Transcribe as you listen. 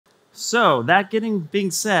So that being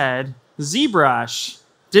said, ZBrush,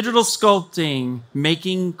 digital sculpting,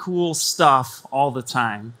 making cool stuff all the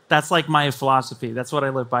time. That's like my philosophy. That's what I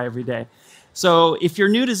live by every day. So if you're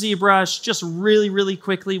new to ZBrush, just really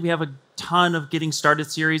quickly, we have a ton of getting started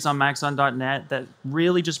series on Maxon.net that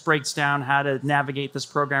really just breaks down how to navigate this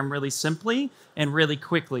program really simply and really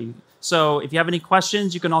quickly. So if you have any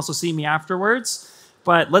questions, you can also see me afterwards.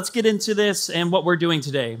 But let's get into this and what we're doing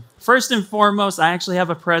today. First and foremost, I actually have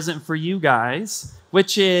a present for you guys,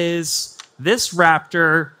 which is this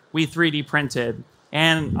Raptor we 3D printed.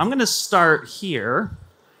 And I'm going to start here.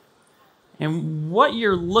 And what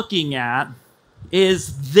you're looking at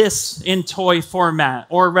is this in toy format,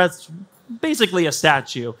 or basically a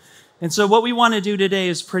statue. And so what we want to do today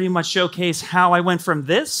is pretty much showcase how I went from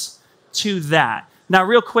this to that. Now,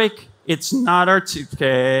 real quick, it's not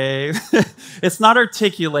it's not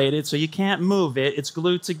articulated, so you can't move it. It's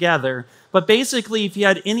glued together. But basically, if you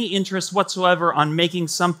had any interest whatsoever on making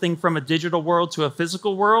something from a digital world to a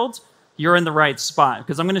physical world, you're in the right spot,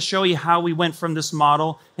 because I'm going to show you how we went from this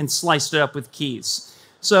model and sliced it up with keys.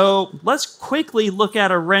 So let's quickly look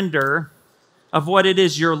at a render of what it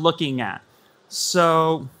is you're looking at.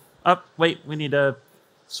 So, wait, we need to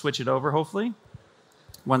switch it over, hopefully.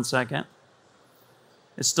 1 second.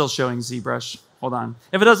 It's still showing ZBrush. Hold on.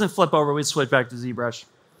 If it doesn't flip over, we switch back to ZBrush.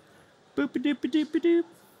 Boop-a-doop-a-doop-a-doop.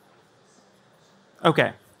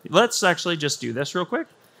 Okay, let's actually just do this real quick.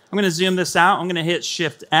 I'm going to zoom this out. I'm going to hit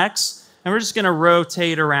Shift-X, and we're just going to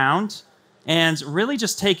rotate around and really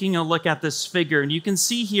just taking a look at this figure. And you can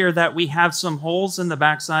see here that we have some holes in the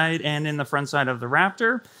backside and in the front side of the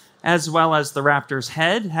Raptor, as well as the Raptor's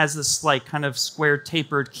head has this like kind of square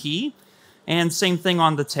tapered key. And same thing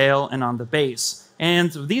on the tail and on the base.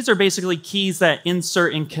 And these are basically keys that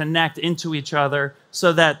insert and connect into each other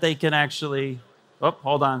so that they can actually, oh,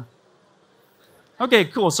 hold on. Okay,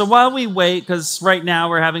 cool. So while we wait, because right now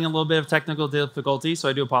we're having a little bit of technical difficulty, so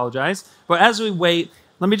I do apologize. But as we wait,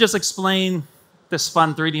 let me just explain this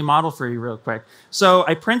fun 3D model for you real quick. So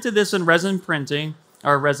I printed this in resin printing,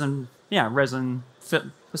 or resin, yeah, resin.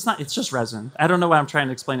 It's just resin. I don't know why I'm trying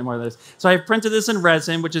to explain it more than this. So I printed this in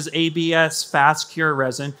resin, which is ABS fast cure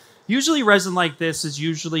resin. Usually resin like this is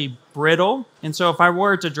usually brittle, and so if I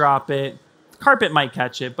were to drop it, carpet might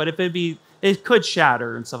catch it, but if it could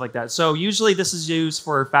shatter and stuff like that. So usually this is used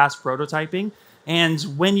for fast prototyping, and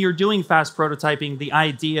when you're doing fast prototyping, the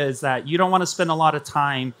idea is that you don't want to spend a lot of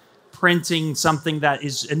time printing something that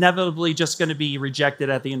is inevitably just going to be rejected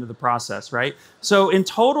at the end of the process, right? So in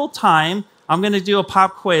total time, I'm going to do a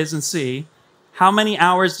pop quiz and see how many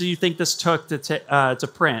hours do you think this took to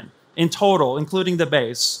print in total, including the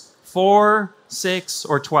base? 4, 6,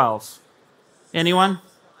 or 12? Anyone?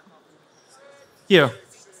 You.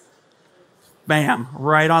 Bam,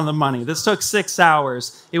 right on the money. This took 6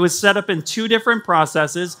 hours. It was set up in 2 different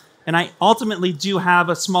processes, and I ultimately do have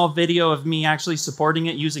a small video of me actually supporting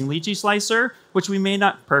it using Lychee Slicer, which we may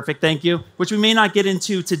not, perfect, thank you, which we may not get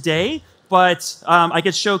into today, but I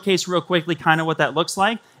could showcase real quickly kind of what that looks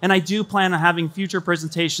like. And I do plan on having future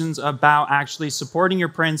presentations about actually supporting your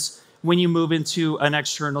prints when you move into an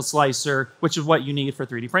external slicer, which is what you need for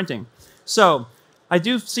 3D printing. So I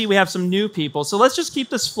do see we have some new people. So let's just keep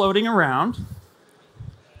this floating around.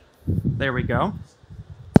 There we go.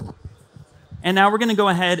 And now we're going to go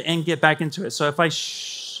ahead and get back into it. So if I,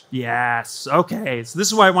 yes, okay. So this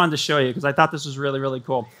is what I wanted to show you because I thought this was really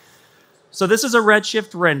cool. So this is a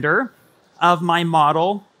Redshift render of my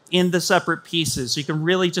model in the separate pieces. So you can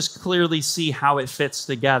really just clearly see how it fits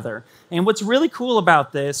together. And what's really cool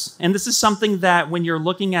about this, and this is something that when you're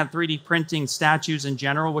looking at 3D printing statues in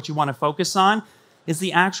general, what you want to focus on is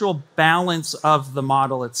the actual balance of the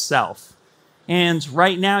model itself. And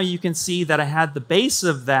right now you can see that I had the base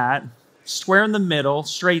of that square in the middle,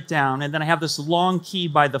 straight down, and then I have this long key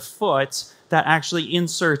by the foot that actually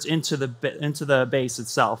inserts into the base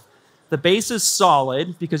itself. The base is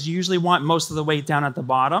solid because you usually want most of the weight down at the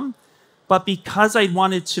bottom. But because I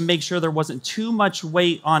wanted to make sure there wasn't too much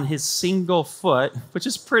weight on his single foot, which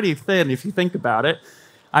is pretty thin if you think about it,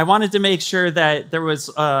 I wanted to make sure that there was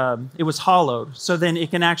it was hollowed. So then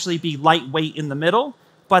it can actually be lightweight in the middle.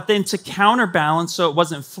 But then to counterbalance so it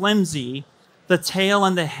wasn't flimsy, the tail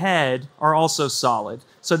and the head are also solid.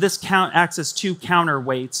 So this acts as 2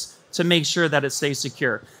 counterweights to make sure that it stays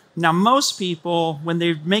secure. Now, most people, when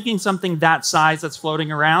they're making something that size that's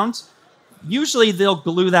floating around, usually they'll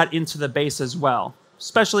glue that into the base as well,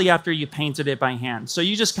 especially after you painted it by hand. So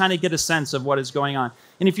you just kind of get a sense of what is going on.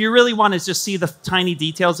 And if you really want to just see the tiny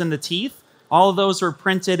details in the teeth, all of those were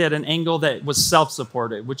printed at an angle that was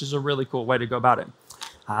self-supported, which is a really cool way to go about it.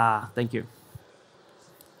 Thank you.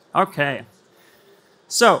 Okay.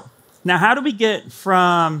 So Now, how do we get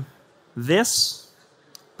from this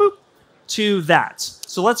boop, to that?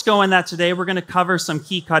 So let's go in that today. We're going to cover some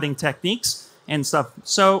key cutting techniques and stuff.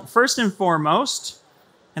 So first and foremost,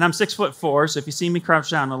 and I'm 6'4", so if you see me crouch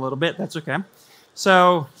down a little bit, that's okay.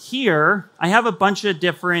 So here, I have a bunch of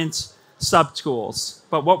different sub-tools.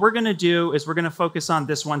 But what we're going to do is we're going to focus on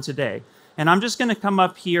this one today. And I'm just going to come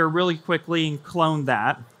up here really quickly and clone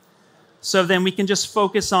that. So then we can just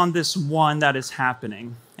focus on this one that is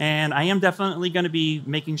happening. And I am definitely going to be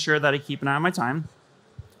making sure that I keep an eye on my time.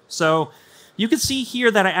 So you can see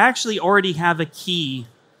here that I actually already have a key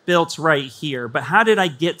built right here. But how did I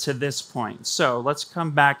get to this point? So let's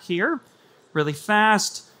come back here really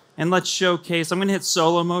fast. And let's showcase. I'm going to hit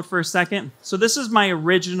solo mode for a second. So this is my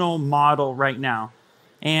original model right now.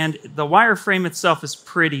 And the wireframe itself is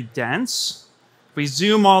pretty dense. If we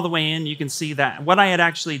zoom all the way in, you can see that what I had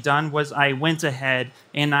actually done was I went ahead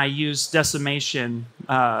and I used decimation,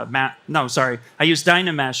 I used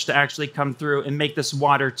Dynamesh to actually come through and make this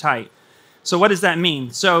watertight. So what does that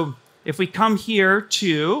mean? So if we come here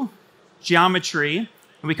to geometry and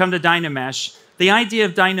we come to Dynamesh, the idea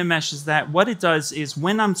of Dynamesh is that what it does is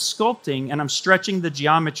when I'm sculpting and I'm stretching the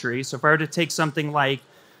geometry, so if I were to take something like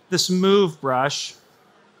this move brush,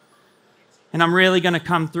 and I'm really going to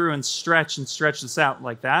come through and stretch this out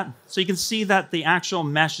like that. So you can see that the actual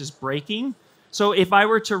mesh is breaking. So if I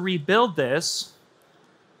were to rebuild this,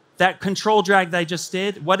 that control drag that I just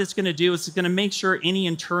did, what it's going to do is it's going to make sure any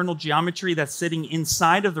internal geometry that's sitting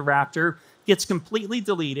inside of the Raptor gets completely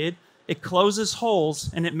deleted. It closes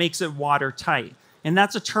holes and it makes it watertight. And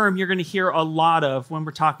that's a term you're going to hear a lot of when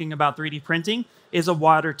we're talking about 3D printing, is a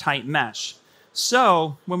watertight mesh.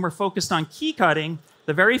 So when we're focused on key cutting,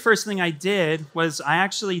 the very first thing I did was I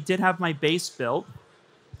actually did have my base built.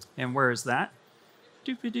 And where is that?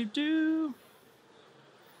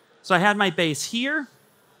 So I had my base here.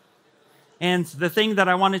 And the thing that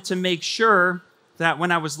I wanted to make sure that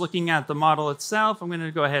when I was looking at the model itself, I'm going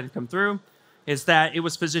to go ahead and come through, is that it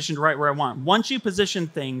was positioned right where I want. Once you position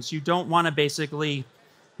things, you don't want to basically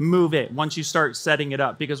move it once you start setting it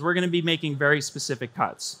up, because we're going to be making very specific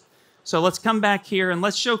cuts. So let's come back here and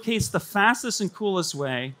let's showcase the fastest and coolest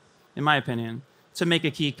way, in my opinion, to make a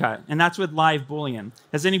key cut. And that's with live Boolean.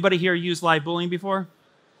 Has anybody here used live Boolean before?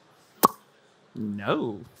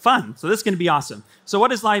 No. Fun. So this is going to be awesome. So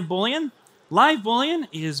what is live Boolean? Live Boolean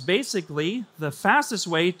is basically the fastest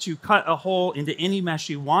way to cut a hole into any mesh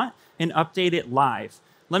you want and update it live.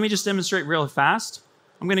 Let me just demonstrate real fast.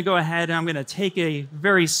 I'm going to go ahead and I'm going to take a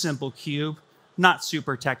very simple cube, not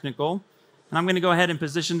super technical. And I'm going to go ahead and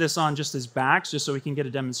position this on just his backs, just so we can get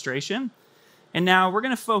a demonstration. And now we're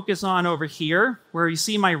going to focus on over here where you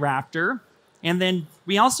see my Raptor. And then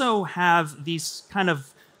we also have these kind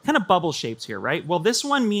of bubble shapes here, right? Well, this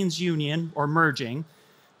one means union or merging.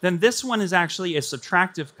 Then this one is actually a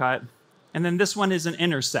subtractive cut. And then this one is an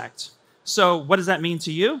intersect. So what does that mean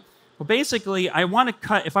to you? Well, basically, if I wanted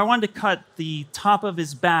to cut the top of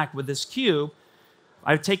his back with this cube,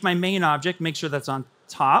 I would take my main object, make sure that's on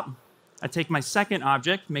top. I take my second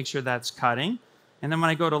object, make sure that's cutting. And then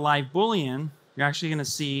when I go to live Boolean, you're actually going to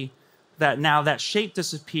see that now that shape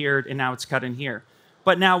disappeared and now it's cut in here.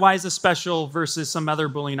 But now why is this special versus some other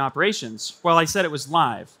Boolean operations? Well, I said it was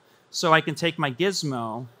live. So I can take my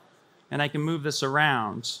gizmo and I can move this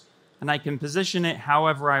around and I can position it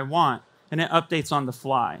however I want and it updates on the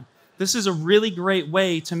fly. This is a really great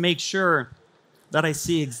way to make sure that I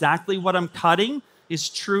see exactly what I'm cutting is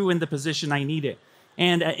true in the position I need it.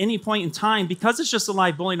 And at any point in time, because it's just a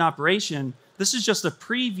live Boolean operation, this is just a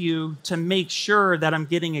preview to make sure that I'm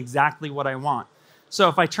getting exactly what I want. So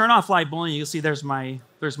if I turn off live Boolean, you'll see there's my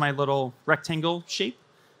little rectangle shape.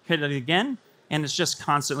 Hit it again, and it's just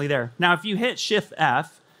constantly there. Now, if you hit Shift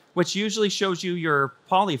F, which usually shows you your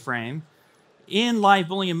polyframe, in live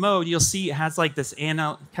Boolean mode, you'll see it has like this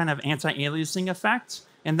kind of anti-aliasing effect.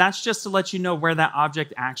 And that's just to let you know where that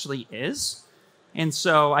object actually is. And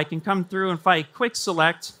so I can come through and if I quick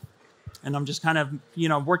select, and I'm just kind of,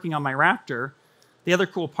 working on my Raptor. The other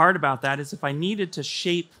cool part about that is if I needed to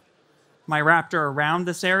shape my Raptor around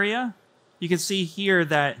this area, you can see here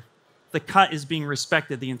that the cut is being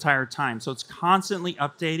respected the entire time. So it's constantly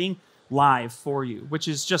updating live for you, which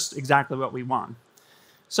is just exactly what we want.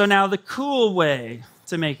 So now the cool way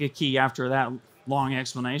to make a key after that long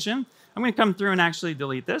explanation, I'm going to come through and actually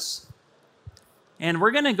delete this. And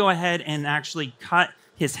we're going to go ahead and actually cut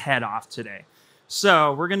his head off today.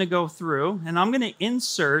 So we're going to go through, and I'm going to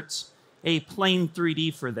insert a plane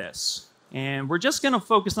 3D for this. And we're just going to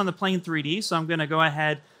focus on the plane 3D. So I'm going to go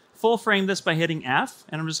ahead, full frame this by hitting F,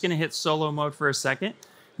 and I'm just going to hit solo mode for a second.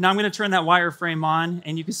 Now I'm going to turn that wireframe on,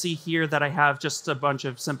 and you can see here that I have just a bunch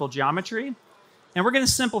of simple geometry. And we're going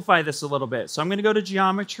to simplify this a little bit. So I'm going to go to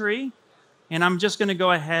geometry, and I'm just going to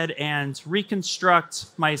go ahead and reconstruct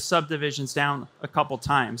my subdivisions down a couple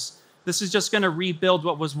times. This is just going to rebuild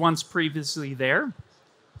what was once previously there.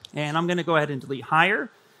 And I'm going to go ahead and delete higher.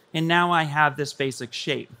 And now I have this basic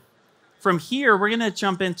shape. From here, we're going to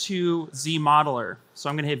jump into ZModeler. So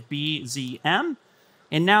I'm going to hit BZM.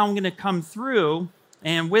 And now I'm going to come through,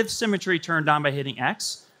 and with symmetry turned on by hitting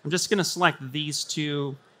X, I'm just going to select these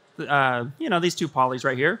two, these two polys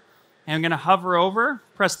right here. And I'm going to hover over,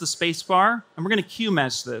 press the space bar, and we're going to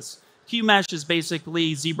Q-mesh this. Q-mesh is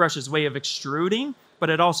basically ZBrush's way of extruding, but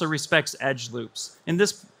it also respects edge loops. In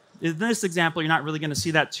this example, you're not really going to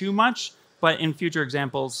see that too much, but in future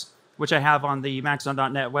examples, which I have on the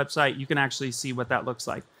Maxon.net website, you can actually see what that looks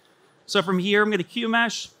like. So from here, I'm going to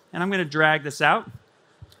Q-mesh, and I'm going to drag this out.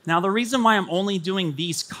 Now, the reason why I'm only doing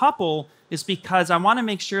these couple is because I want to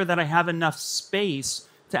make sure that I have enough space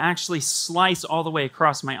to actually slice all the way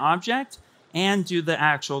across my object and do the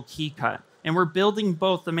actual key cut. And we're building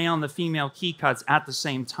both the male and the female key cuts at the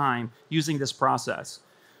same time using this process.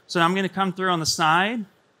 So now I'm going to come through on the side.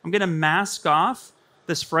 I'm going to mask off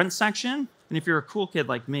this front section. And if you're a cool kid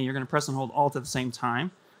like me, you're going to press and hold Alt at the same time,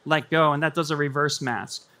 let go, and that does a reverse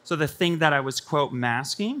mask. So the thing that I was, quote,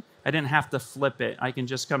 masking, I didn't have to flip it. I can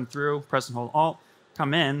just come through, press and hold Alt,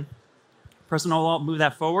 come in, press and hold Alt, move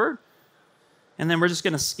that forward. And then we're just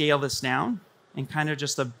going to scale this down and kind of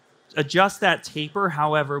just adjust that taper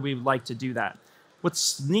however we would like to do that.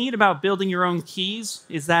 What's neat about building your own keys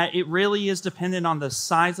is that it really is dependent on the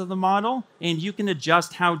size of the model, and you can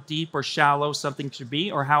adjust how deep or shallow something should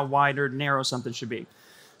be or how wide or narrow something should be.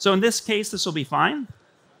 So in this case, this will be fine.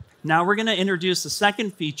 Now we're going to introduce the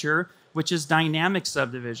second feature, which is dynamic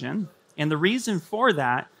subdivision. And the reason for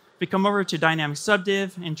that, if we come over to dynamic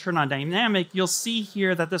subdiv and turn on dynamic, you'll see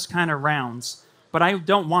here that this kind of rounds. But I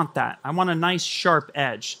don't want that. I want a nice sharp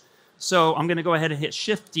edge. So I'm going to go ahead and hit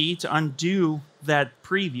Shift-D to undo that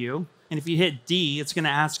preview. And if you hit D, it's going to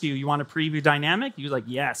ask you want to preview dynamic? You're like,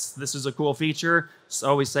 yes, this is a cool feature. So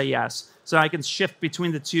always say yes. So I can shift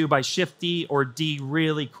between the two by Shift-D or D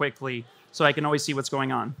really quickly, so I can always see what's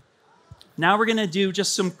going on. Now we're going to do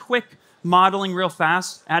just some quick modeling real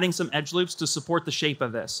fast, adding some edge loops to support the shape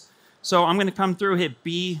of this. So I'm going to come through, hit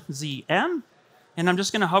BZM, and I'm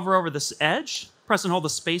just going to hover over this edge, press and hold the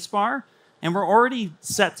space bar, and we're already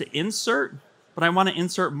set to insert, but I want to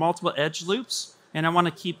insert multiple edge loops, and I want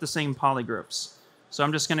to keep the same polygroups. So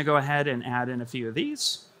I'm just going to go ahead and add in a few of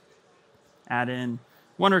these, add in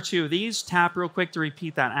one or two of these, tap real quick to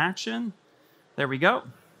repeat that action. There we go.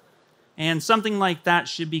 And something like that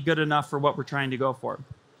should be good enough for what we're trying to go for.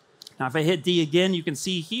 Now, if I hit D again, you can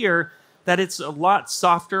see here that it's a lot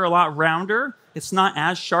softer, a lot rounder. It's not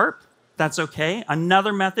as sharp. That's okay.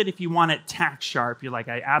 Another method, if you want it tack sharp, you're like,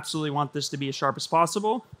 I absolutely want this to be as sharp as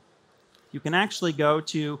possible, you can actually go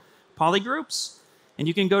to polygroups, and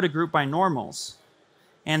you can go to group by normals.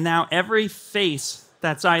 And now every face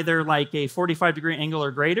that's either like a 45-degree angle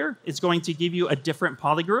or greater is going to give you a different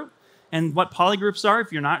polygroup. And what polygroups are,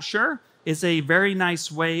 if you're not sure, is a very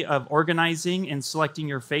nice way of organizing and selecting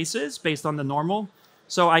your faces based on the normal.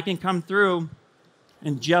 So I can come through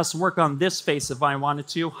and just work on this face if I wanted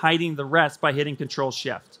to, hiding the rest by hitting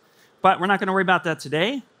Control-Shift. But we're not going to worry about that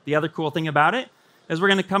today. The other cool thing about it is we're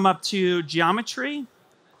going to come up to Geometry.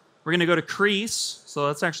 We're going to go to Crease. So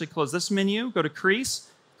let's actually close this menu, go to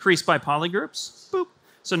Crease, Crease by Polygroups. Boop.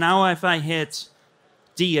 So now if I hit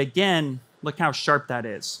D again, look how sharp that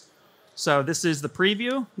is. So this is the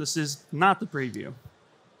preview. This is not the preview.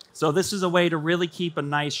 So this is a way to really keep a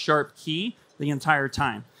nice sharp key the entire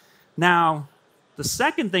time. Now, the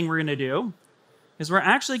second thing we're going to do is we're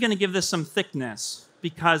actually going to give this some thickness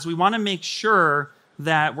because we want to make sure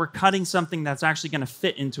that we're cutting something that's actually going to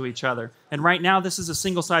fit into each other. And right now, this is a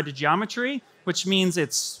single-sided geometry, which means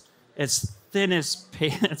it's thin as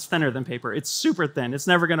it's thinner than paper. It's super thin. It's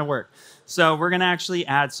never going to work. So we're going to actually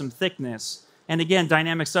add some thickness. And again,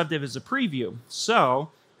 dynamic subdiv is a preview.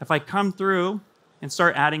 So if I come through and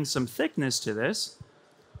start adding some thickness to this,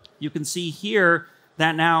 you can see here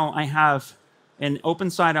that now I have an open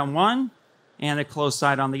side on one and a closed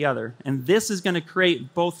side on the other. And this is going to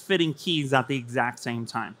create both fitting keys at the exact same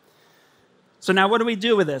time. So now what do we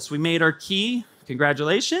do with this? We made our key.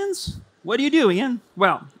 Congratulations. What do you do, Ian?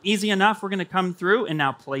 Well, easy enough. We're going to come through and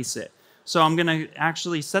now place it. So I'm going to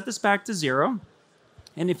actually set this back to 0.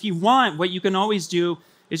 And if you want, what you can always do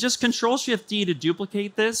is just Control-Shift-D to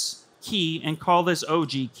duplicate this key and call this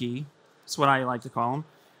OG key. That's what I like to call them.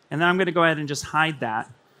 And then I'm going to go ahead and just hide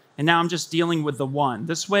that. And now I'm just dealing with the 1.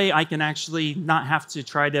 This way I can actually not have to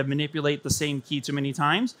try to manipulate the same key too many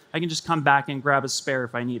times. I can just come back and grab a spare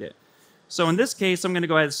if I need it. So in this case, I'm going to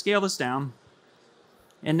go ahead and scale this down.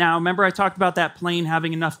 And now remember I talked about that plane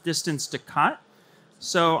having enough distance to cut.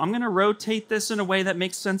 So I'm going to rotate this in a way that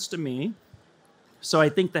makes sense to me. So I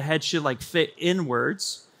think the head should like fit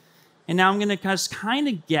inwards. And now I'm going to just kind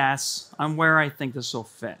of guess on where I think this will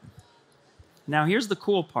fit. Now here's the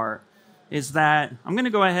cool part, is that I'm going to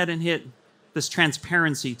go ahead and hit this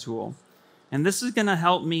transparency tool. And this is going to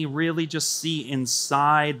help me really just see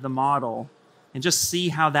inside the model and just see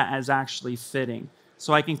how that is actually fitting.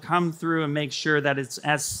 So I can come through and make sure that it's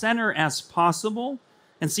as center as possible.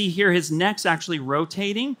 And see here, his neck's actually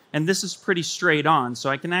rotating, and this is pretty straight on. So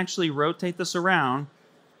I can actually rotate this around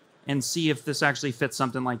and see if this actually fits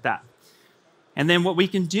something like that. And then what we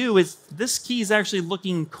can do is, this key is actually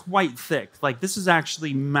looking quite thick. Like this is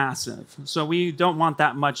actually massive. So we don't want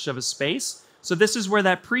that much of a space. So this is where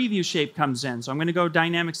that preview shape comes in. So I'm going to go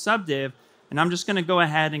dynamic subdiv, and I'm just going to go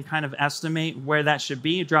ahead and kind of estimate where that should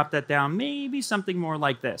be, drop that down, maybe something more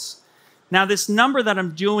like this. Now this number that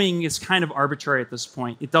I'm doing is kind of arbitrary at this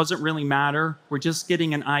point. It doesn't really matter. We're just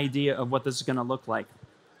getting an idea of what this is going to look like.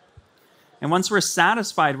 And once we're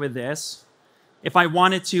satisfied with this, if I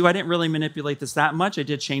wanted to, I didn't really manipulate this that much. I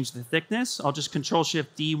did change the thickness. I'll just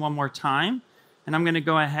Control-Shift-D one more time. And I'm going to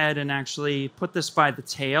go ahead and actually put this by the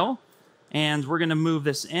tail. And we're going to move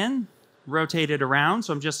this in, rotate it around.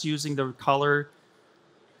 So I'm just using the colored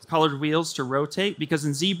wheels to rotate. Because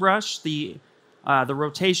in ZBrush, the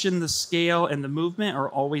rotation, the scale, and the movement are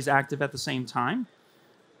always active at the same time.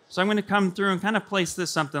 So I'm going to come through and kind of place this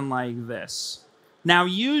something like this. Now,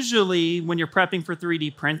 usually when you're prepping for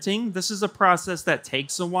 3D printing, this is a process that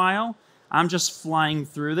takes a while. I'm just flying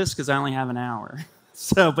through this because I only have an hour.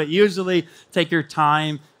 But usually take your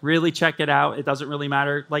time, really check it out. It doesn't really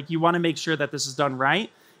matter. Like, you want to make sure that this is done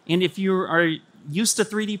right. And if you are used to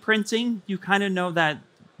 3D printing, you kind of know that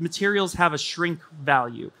materials have a shrink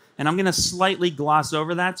value. And I'm going to slightly gloss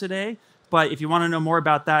over that today. But if you want to know more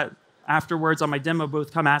about that afterwards on my demo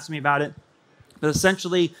booth, come ask me about it. But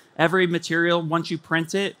essentially, every material, once you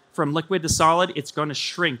print it from liquid to solid, it's going to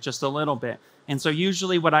shrink just a little bit. And so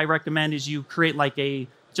usually what I recommend is you create like a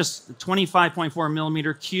just 25.4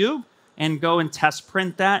 millimeter cube and go and test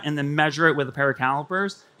print that and then measure it with a pair of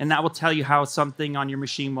calipers. And that will tell you how something on your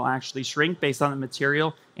machine will actually shrink based on the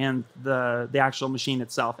material and the actual machine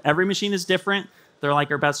itself. Every machine is different. They're like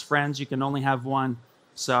our best friends. You can only have one.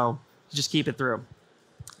 So just keep it through.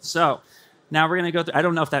 So now we're going to go through. I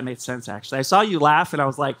don't know if that made sense, actually. I saw you laugh, and I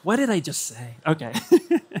was like, what did I just say? Okay.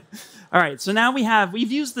 All right, so now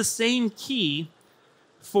we've used the same key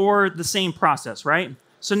for the same process, right?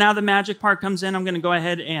 So now the magic part comes in. I'm going to go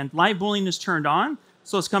ahead and live boolean is turned on.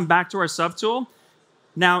 So let's come back to our subtool.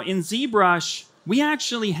 Now in ZBrush, we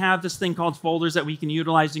actually have this thing called folders that we can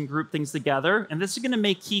utilize and group things together. And this is going to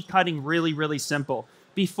make key cutting really, really simple.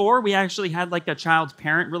 Before, we actually had like a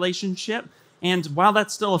child-parent relationship. And while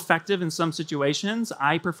that's still effective in some situations,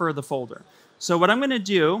 I prefer the folder. So what I'm going to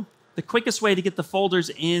do, the quickest way to get the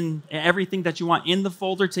folders in, everything that you want in the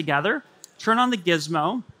folder together, turn on the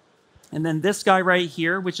gizmo, and then this guy right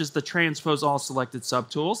here, which is the transpose all selected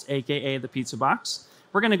subtools, aka the pizza box.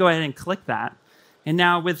 We're going to go ahead and click that. And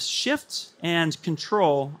now with Shift and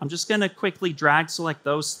Control, I'm just going to quickly drag select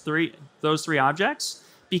those three objects.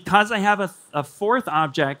 Because I have a fourth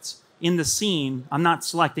object in the scene, I'm not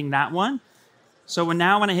selecting that one. So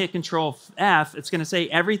now when I hit Control F, it's going to say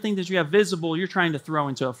everything that you have visible, you're trying to throw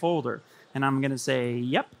into a folder. And I'm going to say,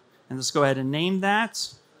 yep. And let's go ahead and name that.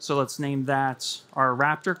 So let's name that our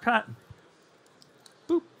Raptor cut.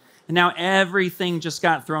 Boop. And now everything just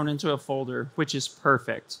got thrown into a folder, which is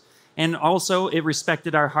perfect. And also, it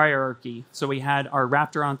respected our hierarchy. So we had our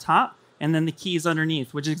Raptor on top, and then the keys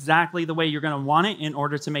underneath, which is exactly the way you're going to want it in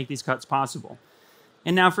order to make these cuts possible.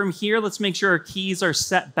 And now from here, let's make sure our keys are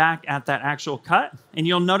set back at that actual cut. And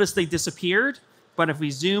you'll notice they disappeared. But if we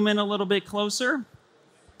zoom in a little bit closer,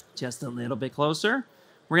 just a little bit closer,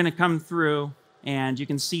 we're going to come through, and you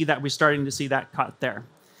can see that we're starting to see that cut there.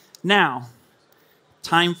 Now,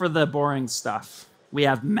 time for the boring stuff. We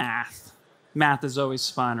have math. Math is always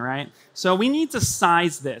fun, right? So we need to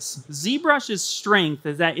size this. ZBrush's strength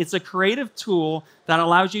is that it's a creative tool that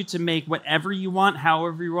allows you to make whatever you want,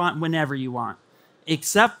 however you want, whenever you want.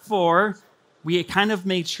 Except for, we kind of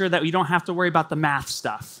made sure that we don't have to worry about the math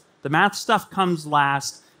stuff. The math stuff comes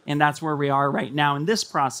last, and that's where we are right now in this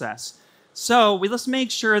process. So let's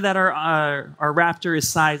make sure that our Raptor is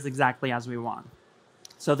sized exactly as we want.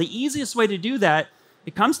 So the easiest way to do that,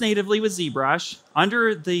 it comes natively with ZBrush.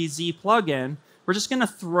 Under the Z plugin, we're just going to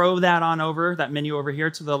throw that on over, that menu over here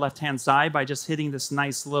to the left-hand side by just hitting this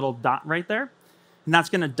nice little dot right there. And that's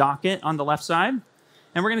going to dock it on the left side.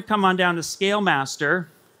 And we're going to come on down to Scale Master.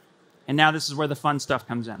 And now this is where the fun stuff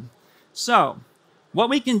comes in. So what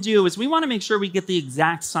we can do is we want to make sure we get the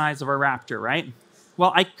exact size of our Raptor, right?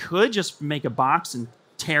 Well, I could just make a box and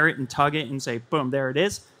tear it and tug it and say, boom, there it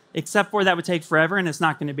is. Except for that would take forever and it's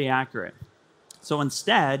not going to be accurate. So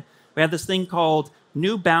instead, we have this thing called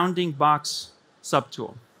New Bounding Box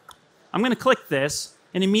Subtool. I'm going to click this,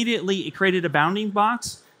 and immediately it created a bounding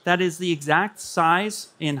box that is the exact size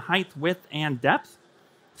in height, width, and depth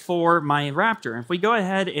for my Raptor. If we go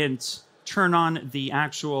ahead and turn on the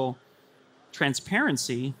actual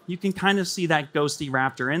transparency, you can kind of see that ghosty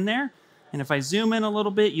Raptor in there. And if I zoom in a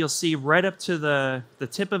little bit, you'll see right up to the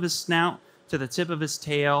tip of his snout, to the tip of his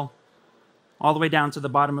tail, all the way down to the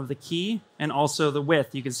bottom of the key, and also the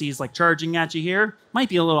width. You can see he's like charging at you here. Might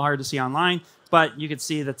be a little hard to see online, but you can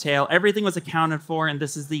see the tail. Everything was accounted for, and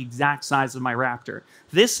this is the exact size of my Raptor.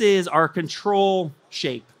 This is our control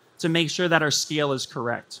shape to make sure that our scale is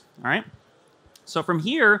correct, all right? So from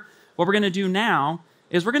here, what we're gonna do now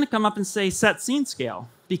is we're gonna come up and say set scene scale,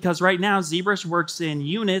 because right now ZBrush works in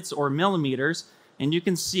units or millimeters, and you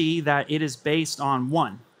can see that it is based on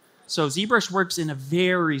 1. So ZBrush works in a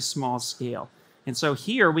very small scale. And so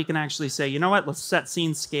here we can actually say, you know what, let's set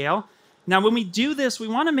scene scale. Now when we do this, we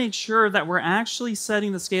want to make sure that we're actually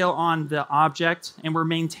setting the scale on the object and we're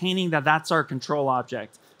maintaining that that's our control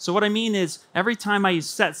object. So what I mean is every time I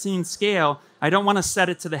set scene scale, I don't want to set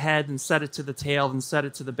it to the head and set it to the tail and set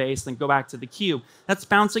it to the base and go back to the cube. That's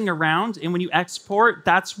bouncing around, and when you export,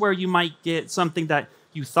 that's where you might get something that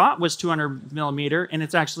you thought was 200 millimeter and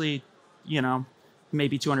it's actually, you know,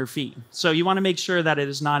 maybe 200 feet. So you want to make sure that it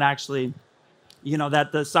is not actually, you know,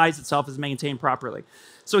 that the size itself is maintained properly.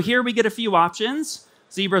 So here we get a few options.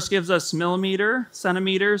 ZBrush gives us millimeter,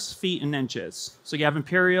 centimeters, feet, and inches. So you have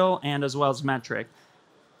imperial and as well as metric.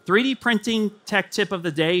 3D printing tech tip of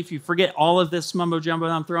the day, if you forget all of this mumbo jumbo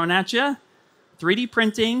I'm throwing at you, 3D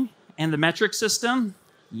printing and the metric system,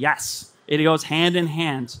 yes, it goes hand in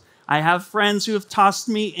hand. I have friends who have tossed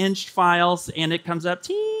me inch files and it comes up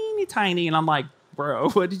teeny tiny and I'm like, bro,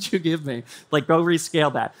 what did you give me? Like, go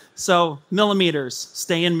rescale that. So millimeters,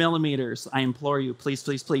 stay in millimeters. I implore you, please,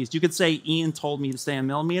 please, please. You could say Ian told me to stay in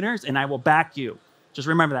millimeters and I will back you. Just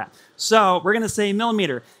remember that. So we're going to say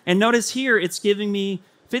millimeter. And notice here, it's giving me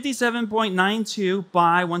 57.92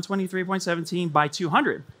 by 123.17 by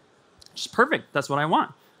 200. Which is perfect. That's what I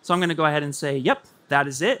want. So I'm going to go ahead and say, yep, that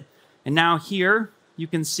is it. And now here, you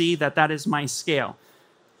can see that that is my scale.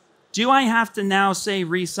 Do I have to now say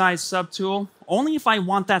resize subtool? Only if I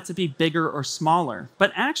want that to be bigger or smaller.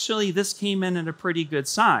 But actually, this came in at a pretty good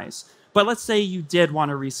size. But let's say you did want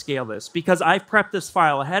to rescale this, because I've prepped this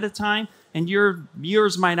file ahead of time, and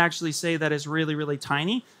yours might actually say that is really, really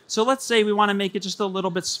tiny. So let's say we want to make it just a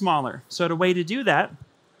little bit smaller. So the way to do that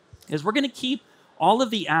is we're going to keep all of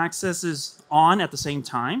the axes on at the same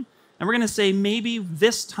time. And we're going to say maybe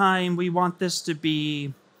this time we want this to be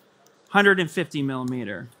 150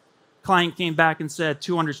 millimeter. Client came back and said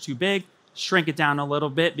 200 is too big. Shrink it down a little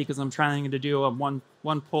bit because I'm trying to do a one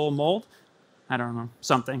pull mold. I don't know,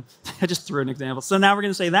 something. I just threw an example. So now we're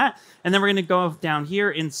going to say that, and then we're going to go down here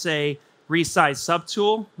and say resize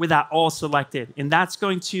subtool with that all selected. And that's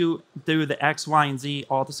going to do the X, Y, and Z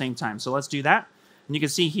all at the same time. So let's do that. And you can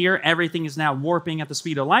see here, everything is now warping at the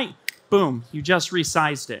speed of light. Boom, you just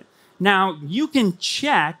resized it. Now you can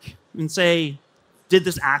check and say, did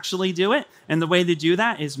this actually do it? And the way to do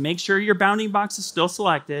that is make sure your bounding box is still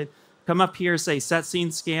selected. Come up here, say set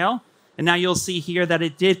scene scale. And now you'll see here that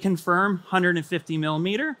it did confirm 150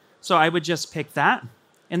 millimeter. So I would just pick that.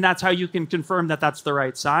 And that's how you can confirm that that's the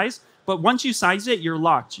right size. But once you size it, you're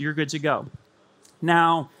locked. You're good to go.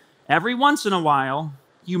 Now, every once in a while,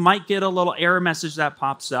 you might get a little error message that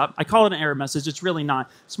pops up. I call it an error message. It's really not.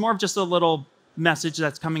 It's more of just a little message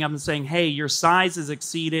that's coming up and saying, hey, your size is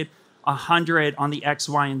exceeded 100 on the X,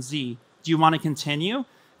 Y, and Z. Do you want to continue?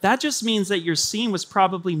 That just means that your scene was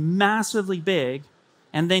probably massively big,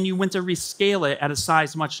 and then you went to rescale it at a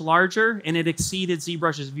size much larger, and it exceeded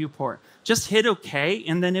ZBrush's viewport. Just hit OK,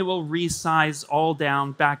 and then it will resize all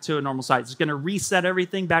down back to a normal size. It's going to reset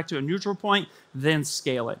everything back to a neutral point, then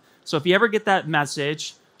scale it. So if you ever get that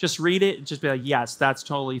message, just read it, just be like, yes, that's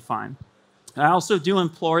totally fine. I also do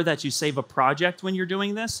implore that you save a project when you're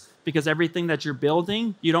doing this, because everything that you're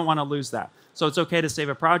building, you don't want to lose that. So it's okay to save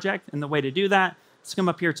a project, and the way to do that is come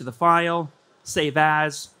up here to the file, save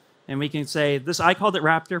as, and we can say this. I called it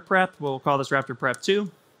Raptor Prep. We'll call this Raptor Prep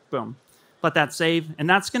 2. Boom. Let that save, and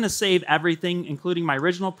that's going to save everything, including my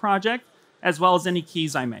original project, as well as any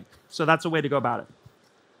keys I make. So that's a way to go about it.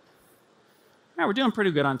 All right, we're doing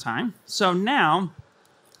pretty good on time. So now,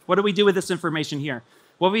 what do we do with this information here?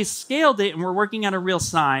 Well, we scaled it and we're working at a real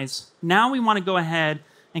size. Now we want to go ahead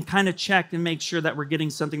and kind of check and make sure that we're getting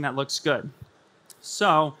something that looks good.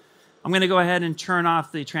 So I'm going to go ahead and turn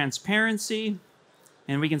off the transparency,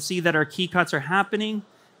 and we can see that our key cuts are happening.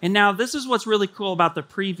 And now this is what's really cool about the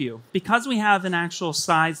preview. Because we have an actual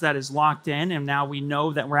size that is locked in, and now we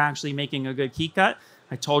know that we're actually making a good key cut.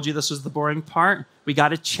 I told you this was the boring part. We got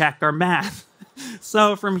to check our math.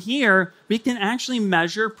 So from here, we can actually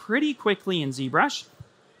measure pretty quickly in ZBrush.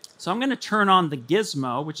 So I'm going to turn on the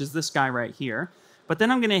gizmo, which is this guy right here. But then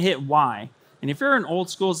I'm going to hit Y. And if you're an old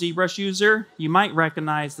school ZBrush user, you might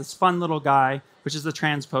recognize this fun little guy, which is the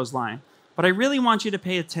transpose line. But I really want you to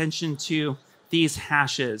pay attention to these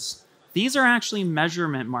hashes. These are actually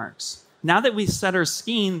measurement marks. Now that we've set our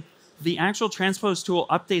scheme, the actual transpose tool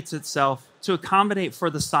updates itself to accommodate for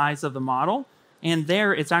the size of the model. And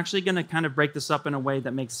there, it's actually going to kind of break this up in a way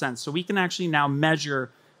that makes sense. So we can actually now measure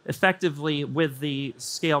effectively with the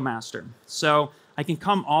scale master. So I can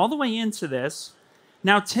come all the way into this.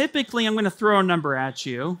 Now, typically, I'm going to throw a number at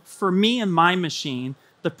you. For me and my machine,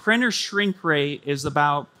 the printer shrink rate is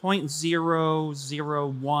about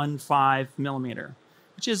 0.0015 millimeter,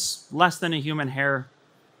 which is less than a human hair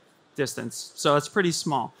distance. So it's pretty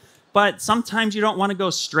small. But sometimes you don't want to go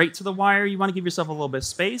straight to the wire. You want to give yourself a little bit of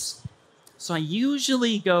space. So I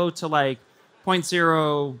usually go to like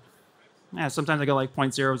 0.0, sometimes I go like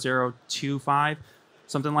 0.0025,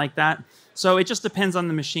 something like that. So it just depends on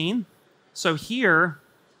the machine. So here,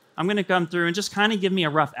 I'm going to come through and just kind of give me a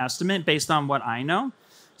rough estimate based on what I know.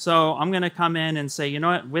 So I'm going to come in and say, you know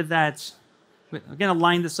what, with that, I'm going to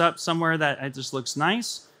line this up somewhere that it just looks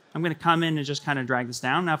nice. I'm going to come in and just kind of drag this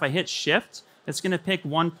down. Now, if I hit Shift, it's going to pick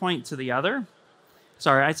one point to the other.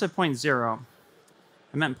 Sorry, I said 0.0.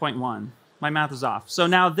 I meant 0.1. My math is off. So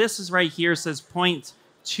now this is right here says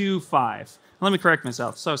 0.25. Let me correct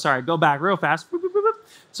myself. So sorry, go back real fast.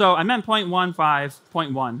 So I meant 0.15,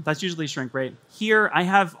 0.1. That's usually shrink rate. Here, I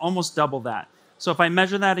have almost double that. So if I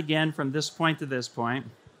measure that again from this point to this point,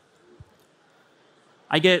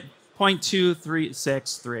 I get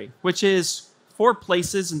 0.2363, which is 4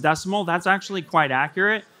 places in decimal. That's actually quite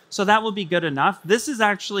accurate. So that will be good enough. This is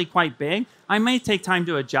actually quite big. I may take time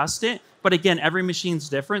to adjust it. But again, every machine's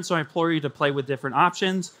different, so I implore you to play with different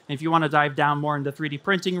options. And if you want to dive down more into 3D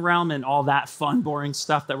printing realm and all that fun, boring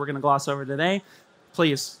stuff that we're going to gloss over today,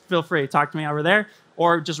 please feel free to talk to me over there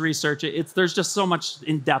or just research it. There's just so much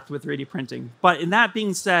in depth with 3D printing. But in that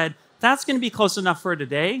being said, that's going to be close enough for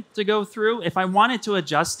today to go through. If I wanted to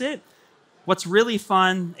adjust it, what's really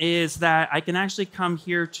fun is that I can actually come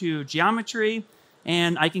here to geometry,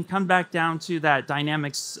 and I can come back down to that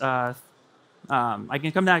dynamics. I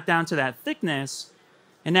can come back down to that thickness,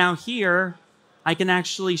 and now here, I can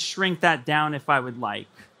actually shrink that down if I would like.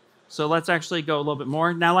 So let's actually go a little bit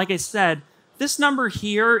more. Now, like I said, this number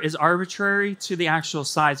here is arbitrary to the actual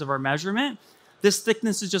size of our measurement. This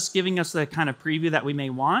thickness is just giving us the kind of preview that we may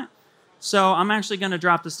want. So I'm actually going to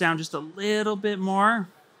drop this down just a little bit more.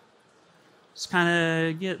 Just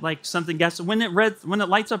kind of get like something guess. When it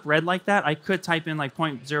lights up red like that, I could type in like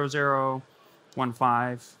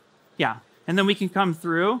 0.0015. Yeah. And then we can come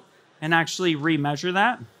through and actually remeasure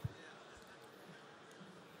that.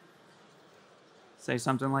 Say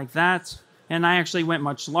something like that. And I actually went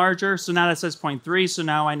much larger. So now that says 0.3. So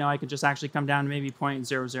now I know I could just actually come down to maybe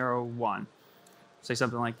 0.001. Say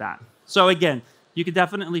something like that. So again, you could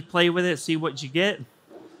definitely play with it, see what you get.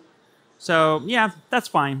 So yeah, that's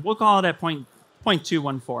fine. We'll call it at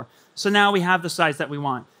 0.214. So now we have the size that we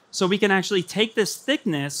want. So we can actually take this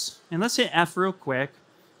thickness, and let's hit F real quick.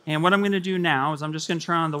 And what I'm going to do now is I'm just going to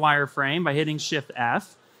turn on the wireframe by hitting Shift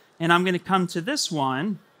F. And I'm going to come to this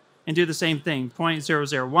one and do the same thing,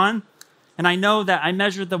 0.001. And I know that I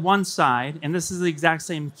measured the one side, and this is the exact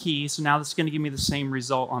same key. So now this is going to give me the same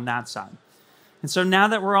result on that side. And so now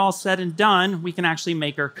that we're all said and done, we can actually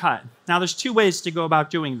make our cut. Now, there's 2 ways to go about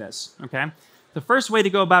doing this, okay? The first way to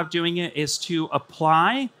go about doing it is to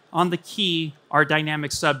apply on the key our dynamic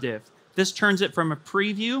subdiv. This turns it from a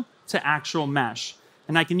preview to actual mesh.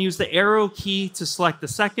 And I can use the arrow key to select the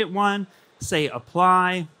second one, say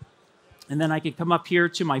apply, and then I can come up here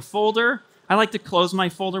to my folder. I like to close my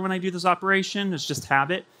folder when I do this operation. It's just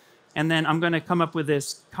habit. And then I'm going to come up with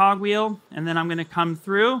this cogwheel, and then I'm going to come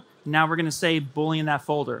through. Now we're going to say Boolean that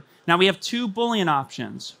folder. Now we have 2 Boolean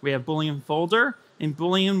options. We have Boolean folder and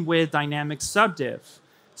Boolean with dynamic subdiv.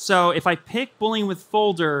 So if I pick Boolean with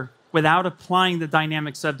folder without applying the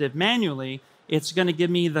dynamic subdiv manually, it's going to give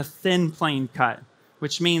me the thin plane cut,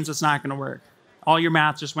 which means it's not going to work. All your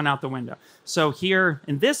math just went out the window. So here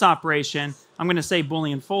in this operation, I'm going to say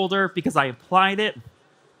Boolean folder because I applied it.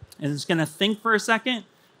 And it's going to think for a second.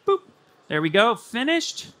 Boop. There we go.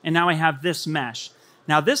 Finished. And now I have this mesh.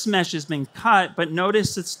 Now this mesh has been cut, but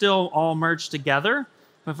notice it's still all merged together.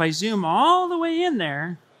 But if I zoom all the way in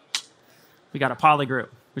there, we got a polygroup,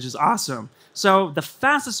 which is awesome. So the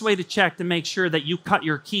fastest way to check to make sure that you cut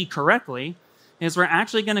your key correctly is we're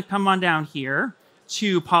actually going to come on down here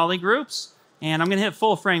to polygroups. And I'm going to hit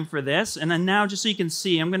full frame for this. And then now, just so you can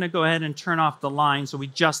see, I'm going to go ahead and turn off the line. So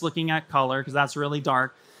we're just looking at color because that's really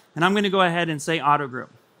dark. And I'm going to go ahead and say auto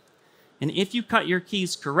group. And if you cut your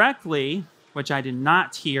keys correctly, which I did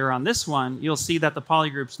not here on this one, you'll see that the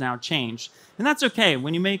polygroups now changed. And that's okay.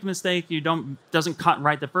 When you make a mistake, doesn't cut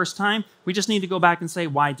right the first time. We just need to go back and say,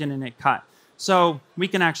 why didn't it cut? So we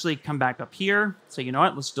can actually come back up here. Say, you know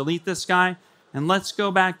what, let's delete this guy. And let's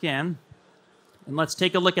go back in. And let's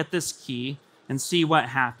take a look at this key and see what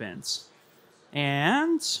happens.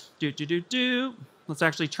 And let's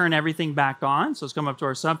actually turn everything back on. So let's come up to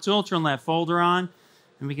our subtool, turn that folder on.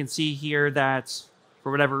 And we can see here that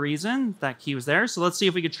for whatever reason, that key was there. So let's see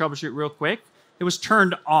if we could troubleshoot real quick. It was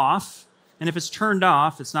turned off. And if it's turned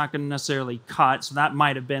off, it's not going to necessarily cut. So that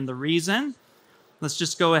might have been the reason. Let's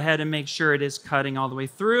just go ahead and make sure it is cutting all the way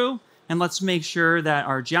through. And let's make sure that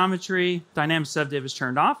our geometry dynamic subdiv is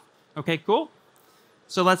turned off. Okay, cool.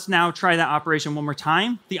 So let's now try that operation one more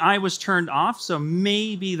time. The eye was turned off, so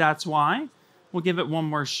maybe that's why. We'll give it one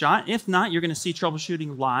more shot. If not, you're going to see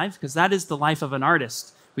troubleshooting live, because that is the life of an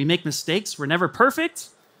artist. We make mistakes. We're never perfect,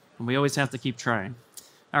 and we always have to keep trying.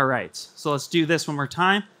 All right, so let's do this one more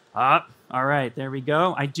time. Up. All right, there we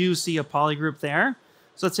go. I do see a polygroup there.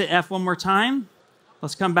 So let's hit F one more time.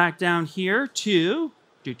 Let's come back down here to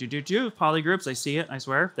polygroups. I see it, I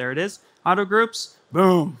swear. There it is. Auto groups.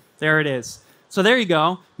 Boom. There it is. So there you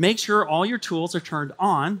go. Make sure all your tools are turned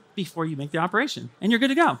on before you make the operation, and you're good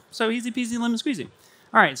to go. So easy peasy, lemon squeezy.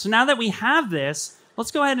 All right, so now that we have this,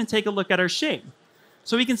 let's go ahead and take a look at our shape.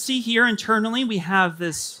 So we can see here internally, we have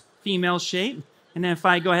this female shape. And then if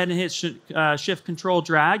I go ahead and hit Shift Control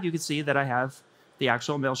Drag, you can see that I have the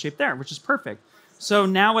actual male shape there, which is perfect. So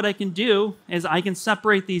now what I can do is I can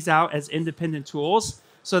separate these out as independent tools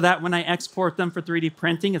so that when I export them for 3D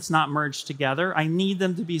printing, it's not merged together. I need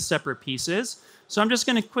them to be separate pieces. So I'm just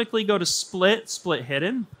going to quickly go to Split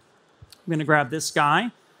Hidden. I'm going to grab this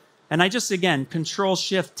guy. And I just, again,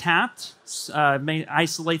 Control-Shift tapped,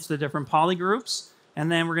 isolates the different polygroups.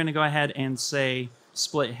 And then we're going to go ahead and say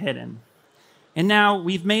Split Hidden. And now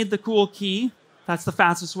we've made the cool key. That's the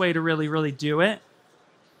fastest way to really do it.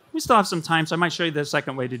 We still have some time, so I might show you the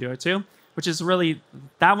second way to do it too, which is really,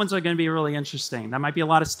 that one's going to be really interesting. That might be a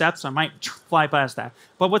lot of steps, so I might fly past that.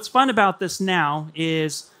 But what's fun about this now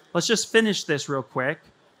is, let's just finish this real quick.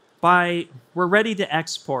 We're ready to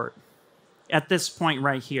export at this point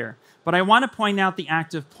right here. But I want to point out the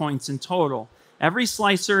active points in total. Every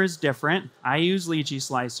slicer is different. I use Lychee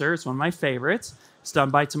Slicer. It's one of my favorites. It's done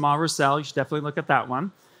by Tamal Roussel. You should definitely look at that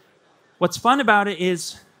one. What's fun about it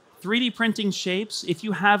is 3D printing shapes, if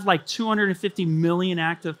you have like 250 million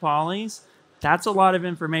active polys, that's a lot of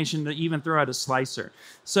information to even throw at a slicer.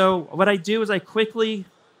 So what I do is I quickly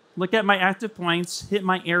look at my active points, hit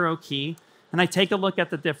my arrow key, and I take a look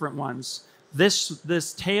at the different ones.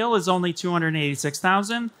 This tail is only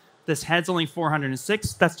 286,000. This head's only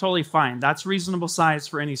 406. That's totally fine. That's reasonable size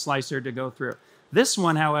for any slicer to go through. This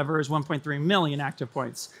one, however, is 1.3 million active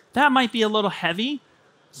points. That might be a little heavy.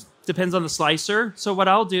 Depends on the slicer. So what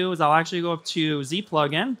I'll do is I'll actually go up to Z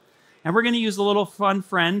plugin, and we're going to use a little fun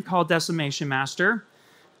friend called Decimation Master.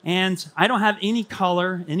 And I don't have any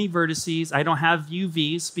color, any vertices. I don't have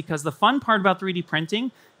UVs, because the fun part about 3D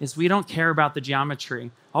printing is we don't care about the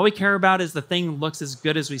geometry. All we care about is the thing looks as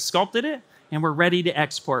good as we sculpted it, and we're ready to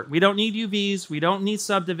export. We don't need UVs. We don't need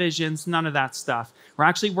subdivisions, none of that stuff. We're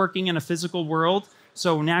actually working in a physical world.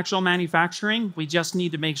 So natural manufacturing, we just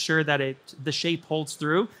need to make sure that the shape holds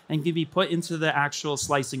through and can be put into the actual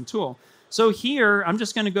slicing tool. So here, I'm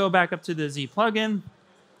just going to go back up to the Z plugin,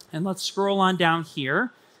 and let's scroll on down here.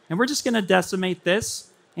 And we're just going to decimate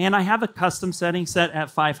this. And I have a custom setting set at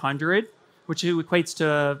 500, which equates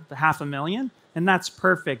to 500,000. And that's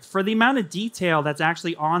perfect. For the amount of detail that's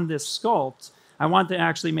actually on this sculpt, I want to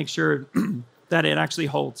actually make sure that it actually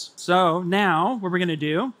holds. So now what we're going to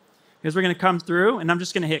do is we're going to come through, and I'm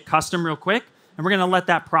just going to hit custom real quick, and we're going to let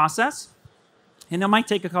that process. And it might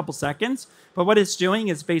take a couple seconds, but what it's doing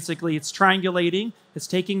is basically it's triangulating. It's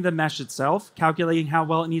taking the mesh itself, calculating how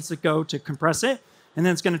well it needs to go to compress it, and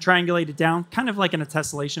then it's going to triangulate it down, kind of like in a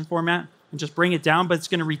tessellation format, and just bring it down, but it's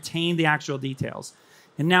going to retain the actual details.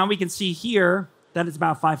 And now we can see here that it's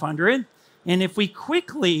about 500. And if we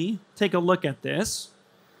quickly take a look at this,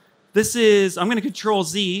 I'm going to Control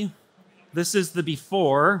Z. This is the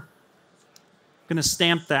before. I'm going to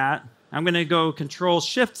stamp that. I'm going to go Control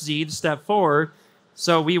Shift Z to step forward.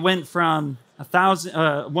 So we went from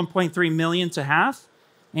 1.3 million to half.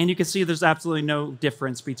 And you can see there's absolutely no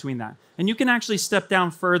difference between that. And you can actually step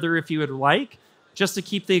down further if you would like. Just to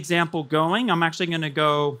keep the example going, I'm actually going to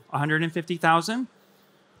go 150,000.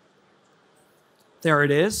 There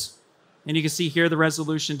it is. And you can see here the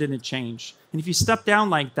resolution didn't change. And if you step down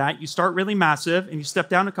like that, you start really massive, and you step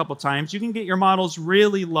down a couple times, you can get your models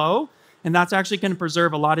really low. And that's actually going to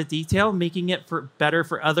preserve a lot of detail, making it better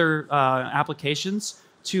for other applications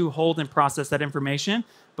to hold and process that information.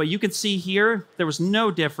 But you can see here, there was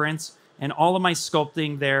no difference, and all of my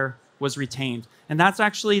sculpting there was retained. And that's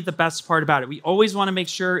actually the best part about it. We always want to make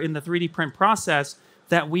sure in the 3D print process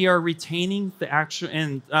that we are retaining the actual,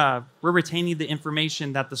 and we're retaining the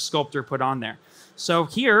information that the sculptor put on there. So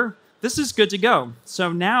here, this is good to go.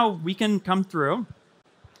 So now we can come through.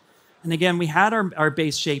 And again, we had our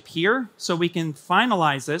base shape here, so we can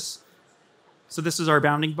finalize this. So this is our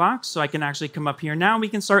bounding box, so I can actually come up here. Now we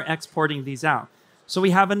can start exporting these out. So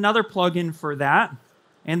we have another plugin for that,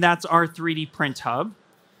 and that's our 3D Print Hub.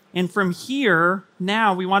 And from here,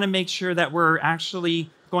 now we want to make sure that we're actually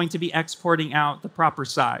going to be exporting out the proper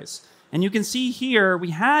size. And you can see here,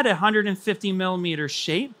 we had a 150 millimeter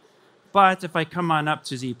shape, but if I come on up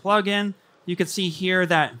to Z plugin, you can see here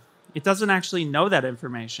that it doesn't actually know that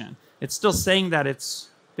information. It's still saying that it's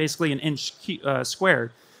basically an inch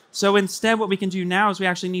squared. So instead, what we can do now is we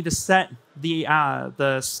actually need to set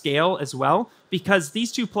the scale as well, because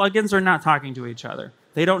these two plugins are not talking to each other.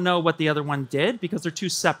 They don't know what the other one did because they're two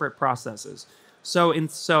separate processes. So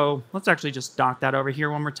let's actually just dock that over here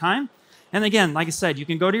one more time. And again, like I said, you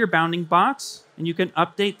can go to your bounding box and you can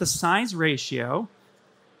update the size ratio.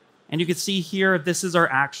 And you can see here, this is our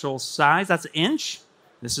actual size. That's inch.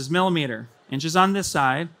 This is millimeter. Inches on this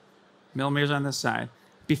side, millimeters on this side.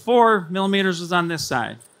 Before, millimeters was on this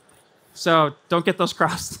side. So don't get those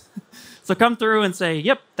crossed. So come through and say,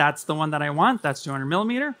 yep, that's the one that I want. That's 200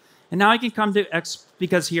 millimeter. And now I can come to X,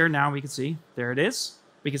 because here now we can see, there it is.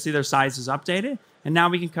 We can see their size is updated. And now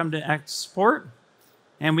we can come to export,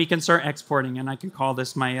 and we can start exporting. And I can call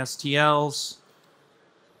this my STLs.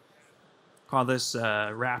 Call this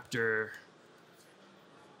Raptor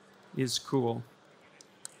is cool.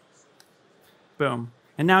 Boom.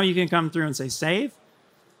 And now you can come through and say save.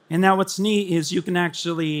 And now what's neat is you can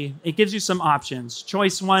actually, it gives you some options.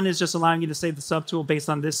 Choice 1 is just allowing you to save the subtool based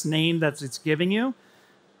on this name that it's giving you.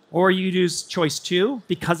 Or you use choice 2,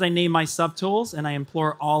 because I name my subtools, and I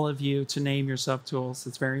implore all of you to name your subtools.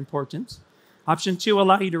 It's very important. Option 2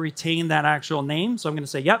 allow you to retain that actual name. So I'm going to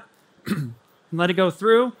say, yep, and let it go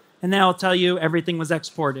through. And then I'll tell you everything was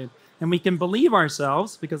exported. And we can believe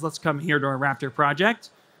ourselves, because let's come here to our Raptor project.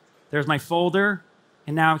 There's my folder.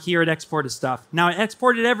 And now here it exported stuff. Now it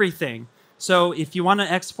exported everything. So if you want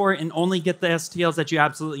to export and only get the STLs that you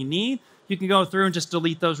absolutely need, you can go through and just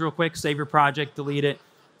delete those real quick, save your project, delete it.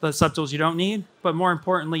 The subtools you don't need. But more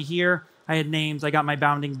importantly here, I had names, I got my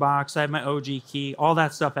bounding box, I had my OG key, all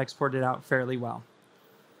that stuff exported out fairly well.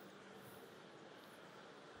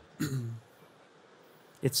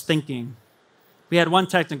 It's thinking. We had one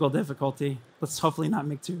technical difficulty. Let's hopefully not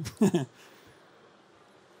make two.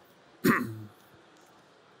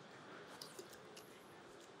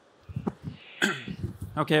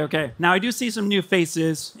 Okay. Now I do see some new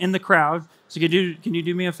faces in the crowd. So can you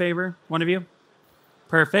do me a favor, one of you?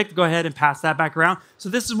 Perfect. Go ahead and pass that back around. So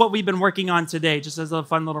this is what we've been working on today, just as a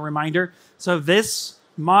fun little reminder. So this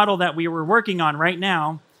model that we were working on right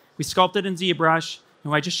now, we sculpted in ZBrush,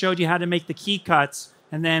 and I just showed you how to make the key cuts.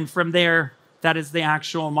 And then from there, that is the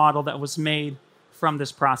actual model that was made from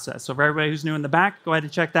this process. So for everybody who's new in the back, go ahead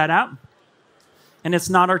and check that out. And it's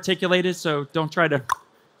not articulated, so don't try to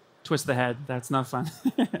twist the head. That's not fun.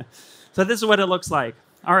 So this is what it looks like.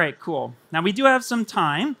 All right, cool. Now we do have some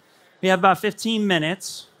time. We have about 15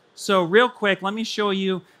 minutes. So real quick, let me show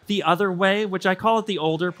you the other way, which I call it the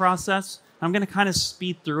older process. I'm going to kind of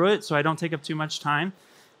speed through it so I don't take up too much time.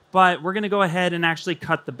 But we're going to go ahead and actually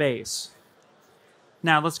cut the base.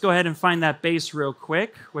 Now let's go ahead and find that base real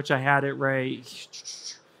quick, which I had it right.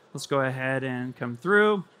 Let's go ahead and come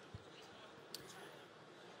through.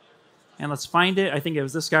 And let's find it. I think it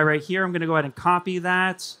was this guy right here. I'm going to go ahead and copy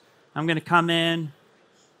that. I'm going to come in.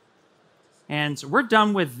 And we're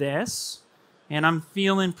done with this. And I'm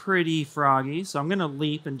feeling pretty froggy. So I'm going to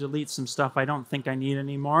leap and delete some stuff I don't think I need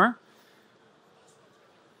anymore.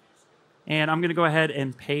 And I'm going to go ahead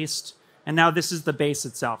and paste. And now this is the base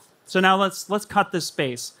itself. So now let's cut this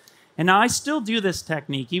base. And now I still do this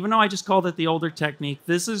technique, even though I just called it the older technique.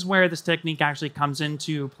 This is where this technique actually comes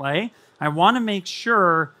into play. I want to make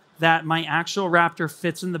sure that my actual raptor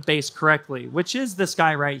fits in the base correctly, which is this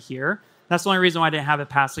guy right here. That's the only reason why I didn't have it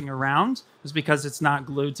passing around, is because it's not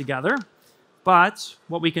glued together. But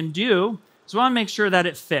what we can do is we want to make sure that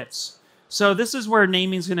it fits. So this is where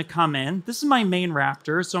naming is going to come in. This is my main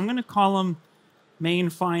raptor, so I'm going to call him main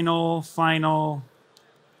final.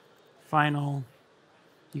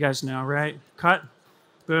 You guys know, right? Cut,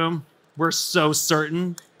 boom. We're so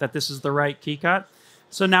certain that this is the right key cut.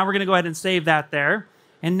 So now we're going to go ahead and save that there.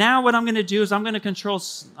 And now what I'm going to do is I'm going to control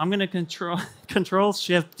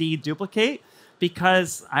Shift D duplicate,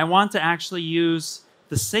 because I want to actually use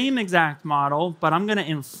the same exact model, but I'm going to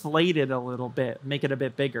inflate it a little bit, make it a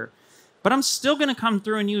bit bigger. But I'm still going to come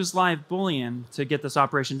through and use live boolean to get this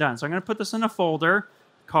operation done. So I'm going to put this in a folder,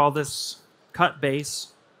 call this cut base,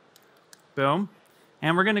 boom.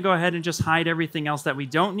 And we're going to go ahead and just hide everything else that we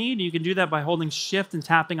don't need. You can do that by holding Shift and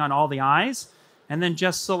tapping on all the eyes, and then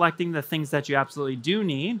just selecting the things that you absolutely do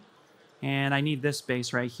need. And I need this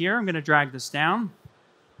base right here. I'm going to drag this down.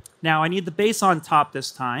 Now I need the base on top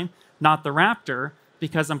this time, not the raptor,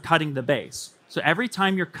 because I'm cutting the base. So every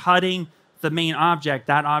time you're cutting the main object,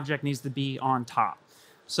 that object needs to be on top.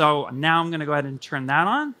 So now I'm going to go ahead and turn that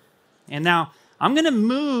on. And now I'm going to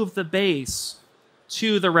move the base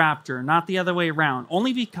to the raptor, not the other way around,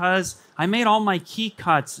 only because I made all my key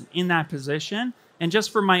cuts in that position. And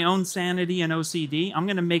just for my own sanity and OCD, I'm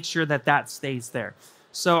going to make sure that that stays there.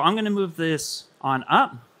 So I'm going to move this on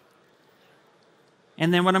up.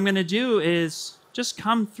 And then what I'm going to do is just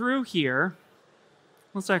come through here.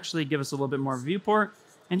 Let's actually give us a little bit more viewport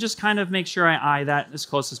and just kind of make sure I eye that as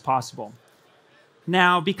close as possible.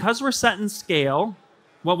 Now, because we're set in scale,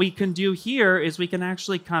 what we can do here is we can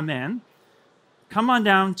actually come on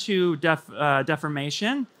down to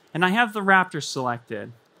deformation, and I have the raptor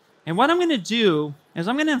selected. And what I'm going to do is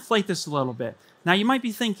I'm going to inflate this a little bit. Now, you might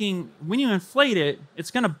be thinking, when you inflate it,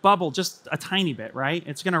 it's going to bubble just a tiny bit, right?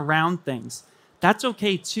 It's going to round things. That's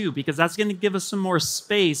okay, too, because that's going to give us some more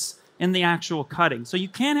space in the actual cutting. So you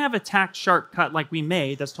can have a tack sharp cut like we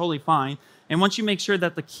made. That's totally fine. And once you make sure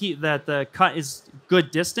that the cut is good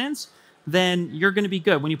distance, then you're going to be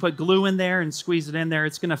good. When you put glue in there and squeeze it in there,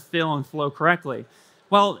 it's going to fill and flow correctly.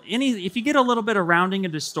 Well, if you get a little bit of rounding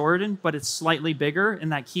and distortion, but it's slightly bigger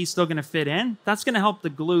and that key's still going to fit in, that's going to help the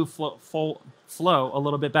glue flow a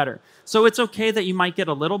little bit better. So it's okay that you might get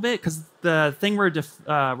a little bit, because the thing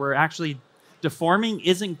we're actually deforming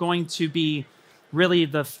isn't going to be really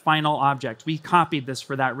the final object. We copied this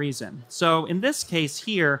for that reason. So in this case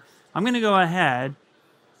here, I'm going to go ahead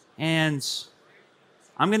and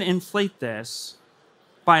I'm going to inflate this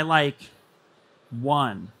by like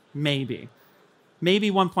 1, maybe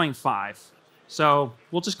 1.5. So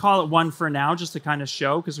we'll just call it 1 for now, just to kind of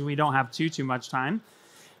show, because we don't have too much time.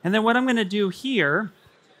 And then what I'm going to do here,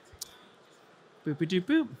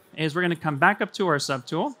 boop, is we're going to come back up to our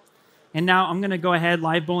subtool. And now I'm going to go ahead,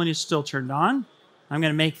 live boolean is still turned on. I'm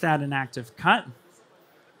going to make that an active cut.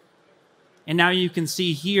 And now you can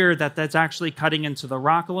see here that that's actually cutting into the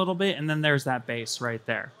rock a little bit, and then there's that base right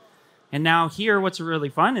there. And now here, what's really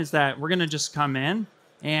fun is that we're going to just come in,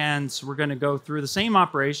 and we're going to go through the same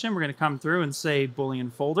operation. We're going to come through and say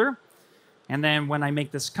Boolean folder. And then when I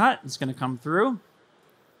make this cut, it's going to come through.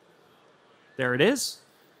 There it is.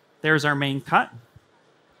 There's our main cut.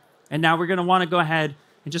 And now we're going to want to go ahead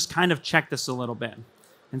and just kind of check this a little bit.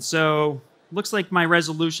 And so looks like my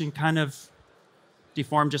resolution kind of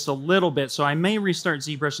deformed just a little bit. So I may restart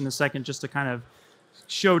ZBrush in a second just to kind of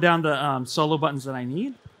show down the solo buttons that I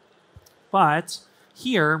need. But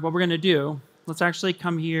here, what we're going to do, let's actually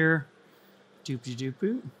come here.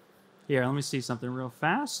 Doop-de-doop-boop. Here, let me see something real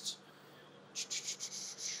fast.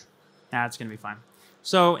 That's going to be fine.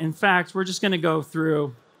 So, in fact, we're just going to go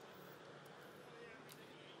through.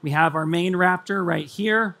 We have our main raptor right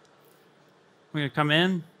here. We're going to come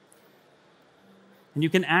in. And you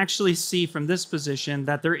can actually see from this position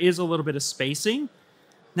that there is a little bit of spacing.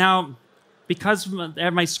 Now, because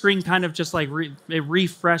my screen kind of just like it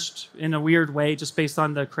refreshed in a weird way, just based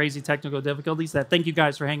on the crazy technical difficulties that, thank you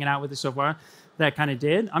guys for hanging out with us so far, that kind of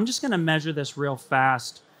did. I'm just going to measure this real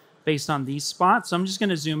fast based on these spots. So I'm just going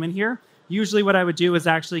to zoom in here. Usually what I would do is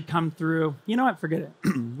actually come through. You know what? Forget it.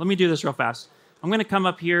 Let me do this real fast. I'm going to come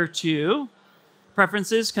up here to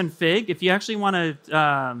Preferences, Config. If you actually want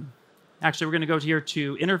to, actually we're going to go here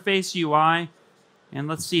to Interface, UI, and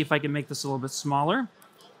let's see if I can make this a little bit smaller.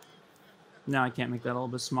 No, I can't make that a little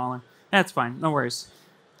bit smaller. That's fine. No worries.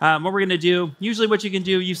 What we're going to do, usually what you can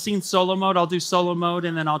do, you've seen solo mode. I'll do solo mode,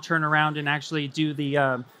 and then I'll turn around and actually do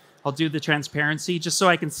the I'll do the transparency just so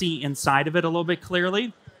I can see inside of it a little bit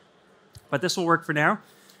clearly. But this will work for now.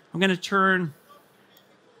 I'm going to turn,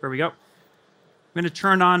 there we go. I'm going to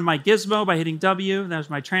turn on my gizmo by hitting W. There's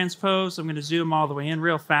my transpose. I'm going to zoom all the way in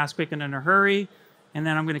real fast, quick, and in a hurry. And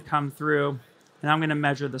then I'm going to come through, and I'm going to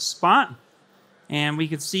measure the spot. And we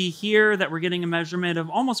can see here that we're getting a measurement of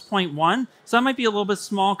almost 0.1. So that might be a little bit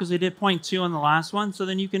small because we did 0.2 on the last one. So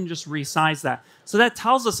then you can just resize that. So that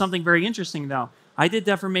tells us something very interesting, though. I did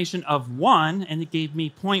deformation of 1, and it gave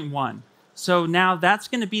me 0.1. So now that's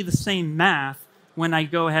going to be the same math when I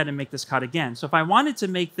go ahead and make this cut again. So if I wanted to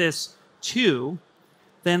make this 2,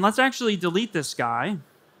 then let's actually delete this guy.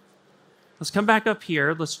 Let's come back up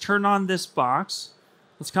here. Let's turn on this box.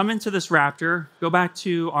 Let's come into this raptor, go back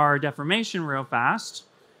to our deformation real fast.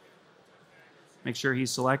 Make sure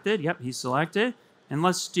he's selected. Yep, he's selected. And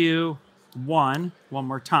let's do 1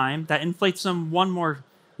 more time. That inflates them one more.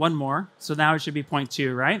 So now it should be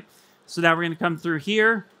 0.2, right? So now we're going to come through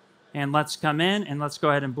here, and let's come in, and let's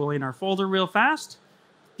go ahead and boolean our folder real fast.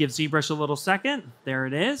 Give ZBrush a little second. There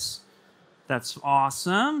it is. That's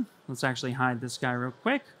awesome. Let's actually hide this guy real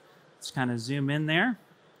quick. Let's kind of zoom in there.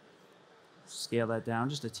 Scale that down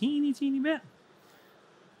just a teeny bit.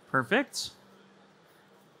 Perfect.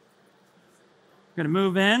 I'm going to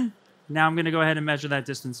move in. Now I'm going to go ahead and measure that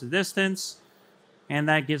distance to distance. And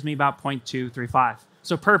that gives me about 0.235.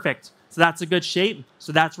 So perfect. So that's a good shape.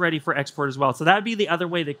 So that's ready for export as well. So that would be the other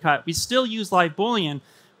way to cut. We still use live Boolean,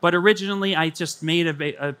 but originally I just made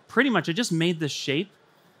I just made this shape.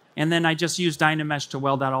 And then I just used Dynamesh to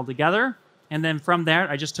weld that all together. And then from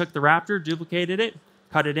there, I just took the raptor, duplicated it,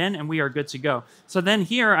 cut it in, and we are good to go. So then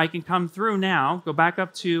here I can come through now, go back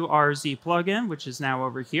up to our Z plugin, which is now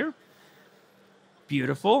over here.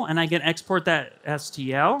 Beautiful. And I can export that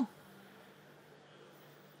STL.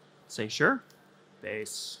 Say sure.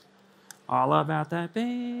 Base. All about that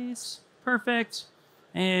base. Perfect.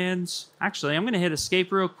 And actually, I'm going to hit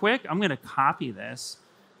escape real quick. I'm going to copy this.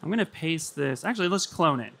 I'm going to paste this. Actually, let's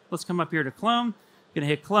clone it. Let's come up here to clone. I'm going to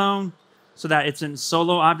hit clone so that it's in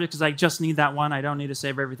solo object because I just need that one. I don't need to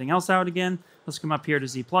save everything else out again. Let's come up here to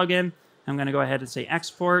Z plugin. I'm going to go ahead and say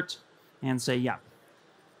export and say yeah.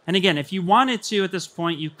 And again, if you wanted to at this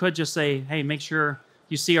point, you could just say, hey, make sure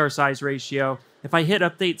you see our size ratio. If I hit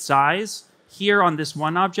update size here on this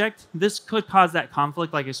one object, this could cause that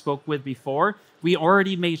conflict like I spoke with before. We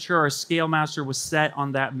already made sure our scale master was set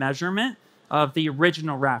on that measurement of the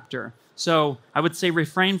original raptor. So I would say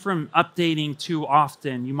refrain from updating too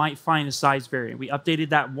often. You might find a size variant. We updated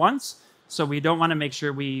that once, so we don't want to make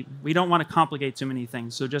sure we don't want to complicate too many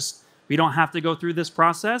things. So just, we don't have to go through this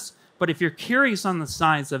process. But if you're curious on the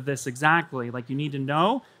size of this exactly, like you need to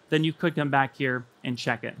know, then you could come back here and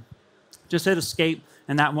check it. Just hit escape,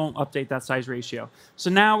 and that won't update that size ratio. So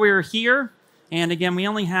now we're here, and again, we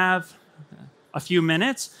only have a few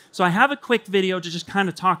minutes. So I have a quick video to just kind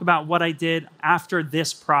of talk about what I did after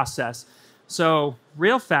this process. So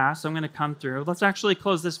real fast, I'm going to come through. Let's actually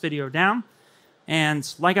close this video down. And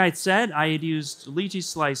like I said, I had used Lychee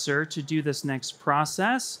Slicer to do this next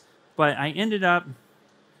process, but I ended up,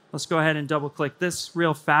 let's go ahead and double click this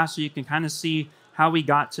real fast so you can kind of see how we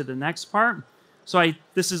got to the next part. So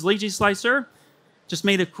this is Lychee Slicer. Just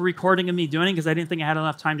made a recording of me doing it because I didn't think I had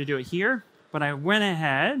enough time to do it here. But I went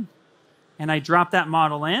ahead and I dropped that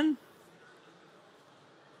model in.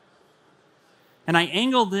 And I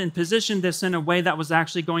angled and positioned this in a way that was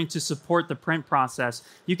actually going to support the print process.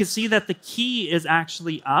 You can see that the key is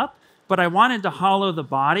actually up, but I wanted to hollow the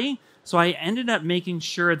body. So I ended up making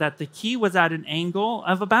sure that the key was at an angle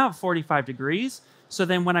of about 45 degrees. So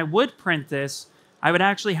then when I would print this, I would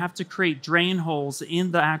actually have to create drain holes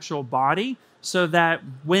in the actual body so that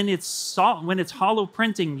when it's hollow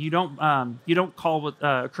printing, you don't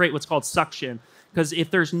create what's called suction. Because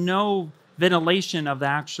if there's no ventilation of the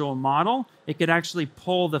actual model, it could actually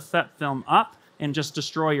pull the FET film up and just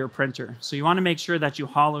destroy your printer. So you want to make sure that you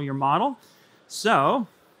hollow your model. So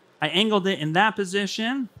I angled it in that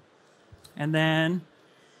position. And then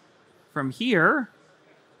from here,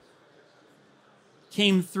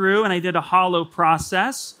 came through and I did a hollow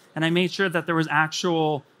process. And I made sure that there was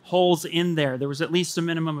actual holes in there. There was at least a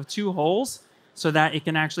minimum of 2 holes so that it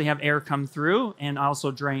can actually have air come through and also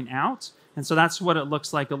drain out. And so that's what it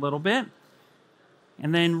looks like a little bit.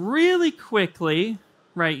 And then really quickly,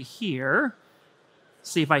 right here,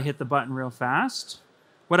 see if I hit the button real fast.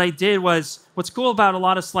 What I did was, what's cool about a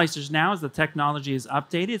lot of slicers now is the technology is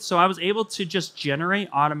updated. So I was able to just generate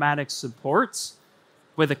automatic supports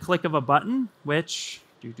with a click of a button, which,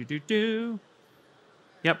 Yep,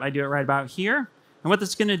 I do it right about here. And what this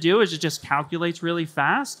is going to do is it just calculates really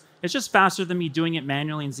fast. It's just faster than me doing it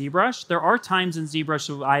manually in ZBrush. There are times in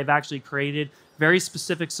ZBrush where I've actually created very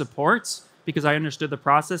specific supports because I understood the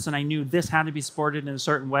process and I knew this had to be supported in a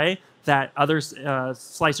certain way that other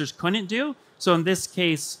slicers couldn't do. So in this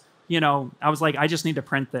case, you know, I was like, I just need to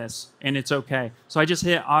print this and it's okay. So I just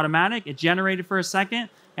hit automatic, it generated for a second,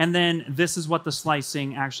 and then this is what the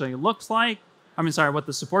slicing actually looks like. I mean, sorry, what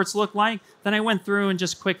the supports look like. Then I went through and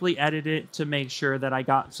just quickly edited it to make sure that I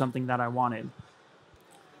got something that I wanted.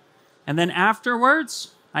 And then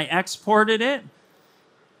afterwards, I exported it.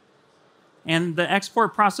 And the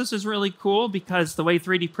export process is really cool because the way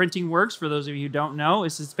 3D printing works, for those of you who don't know,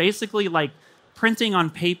 is it's basically like printing on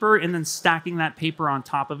paper and then stacking that paper on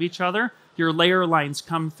top of each other. Your layer lines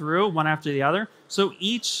come through one after the other. So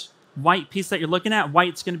each white piece that you're looking at,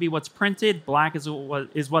 white's going to be what's printed, black is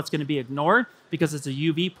what's going to be ignored because it's a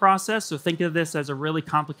UV process. So think of this as a really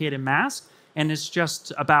complicated mask. And it's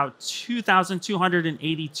just about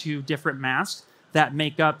 2,282 different masks that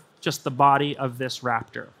make up just the body of this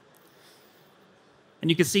raptor. And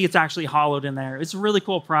you can see it's actually hollowed in there. It's a really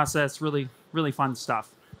cool process, really, really fun stuff.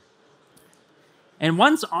 And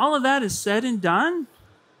once all of that is said and done,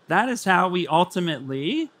 that is how we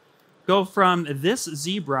ultimately go from this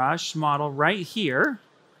ZBrush model right here,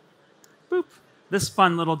 boop, this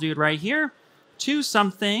fun little dude right here, to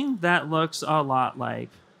something that looks a lot like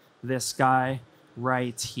this guy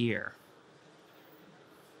right here.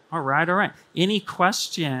 All right, all right. Any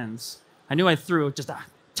questions? I knew I threw just a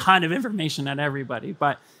ton of information at everybody,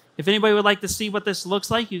 but if anybody would like to see what this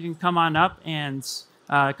looks like, you can come on up and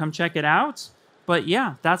come check it out. But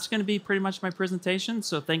yeah, that's going to be pretty much my presentation.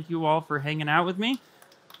 So thank you all for hanging out with me.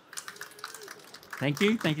 Thank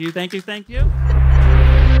you, thank you, thank you, thank you.